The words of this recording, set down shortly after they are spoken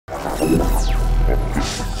This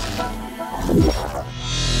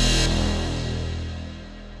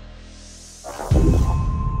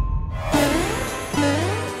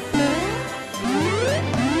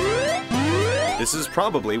is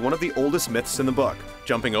probably one of the oldest myths in the book,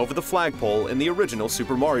 jumping over the flagpole in the original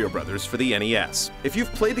Super Mario Bros. For the NES. If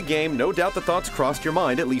you've played the game, no doubt the thoughts crossed your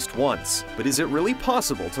mind at least once. But is it really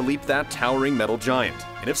possible to leap that towering metal giant?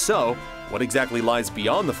 And if so, what exactly lies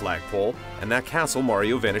beyond the flagpole and that castle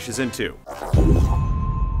Mario vanishes into?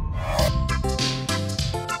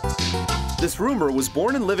 This rumor was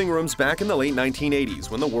born in living rooms back in the late 1980s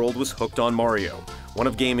when the world was hooked on Mario. One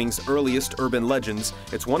of gaming's earliest urban legends,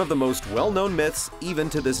 it's one of the most well-known myths even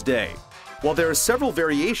to this day. While there are several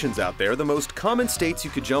variations out there, the most common states you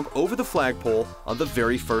could jump over the flagpole on the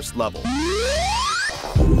very first level.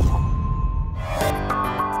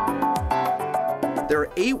 There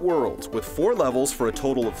are 8 worlds with 4 levels for a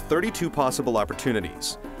total of 32 possible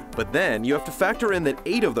opportunities. But then you have to factor in that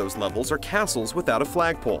 8 of those levels are castles without a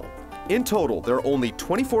flagpole. In total, there are only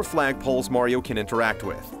 24 flagpoles Mario can interact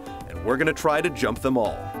with, and we're gonna try to jump them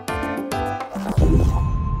all.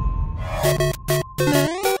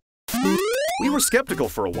 We were skeptical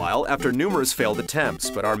for a while after numerous failed attempts,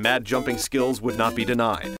 but our mad jumping skills would not be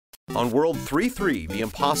denied. On World 3-3, the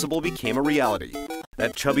impossible became a reality.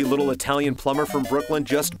 That chubby little Italian plumber from Brooklyn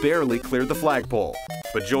just barely cleared the flagpole.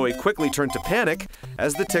 But joy quickly turned to panic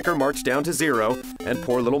as the ticker marched down to 0, and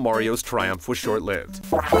poor little Mario's triumph was short-lived.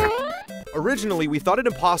 Originally, we thought it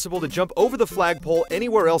impossible to jump over the flagpole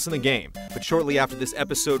anywhere else in the game, but shortly after this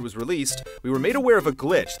episode was released, we were made aware of a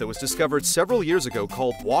glitch that was discovered several years ago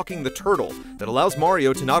called Walking the Turtle that allows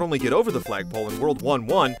Mario to not only get over the flagpole in World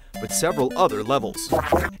 1-1, but several other levels.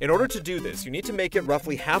 In order to do this, you need to make it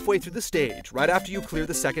roughly halfway through the stage, right after you clear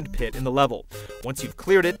the second pit in the level. Once you've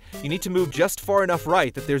cleared it, you need to move just far enough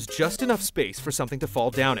right that there's just enough space for something to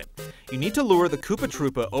fall down it. You need to lure the Koopa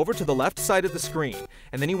Troopa over to the left side of the screen,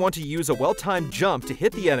 and then you want to use a well-timed jump to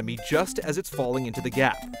hit the enemy just as it's falling into the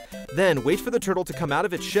gap. Then wait for the turtle to come out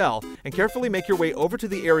of its shell, and carefully make your way over to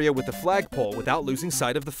the area with the flagpole without losing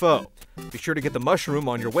sight of the foe. Be sure to get the mushroom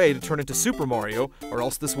on your way to turn into Super Mario, or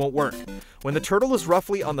else this won't work. When the turtle is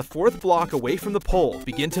roughly on the 4th block away from the pole,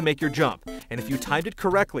 begin to make your jump, and if you timed it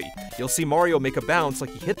correctly, you'll see Mario make a bounce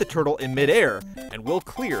like he hit the turtle in mid-air, and will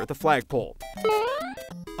clear the flagpole.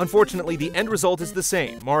 Unfortunately, the end result is the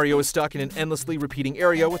same. Mario is stuck in an endlessly repeating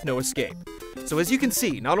area with no escape. So as you can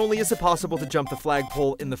see, not only is it possible to jump the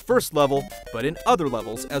flagpole in the first level, but in other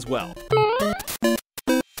levels as well.